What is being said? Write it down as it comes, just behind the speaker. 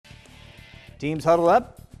Teams huddled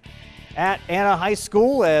up at Anna High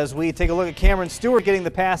School as we take a look at Cameron Stewart getting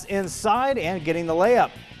the pass inside and getting the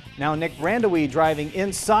layup. Now Nick Brandewie driving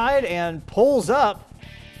inside and pulls up.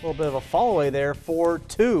 A little bit of a fall away there for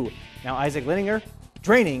two. Now Isaac Linninger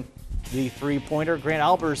draining the three-pointer. Grant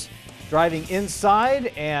Albers driving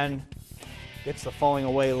inside and gets the falling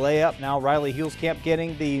away layup. Now Riley Hulskamp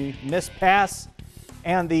getting the missed pass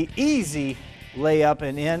and the easy layup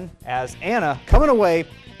and in as Anna coming away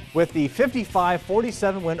with the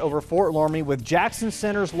 55-47 win over Fort Loramie. With Jackson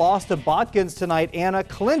Center's loss to Botkins tonight, Anna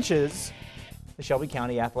clinches the Shelby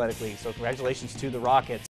County Athletic League. So congratulations to the Rockets.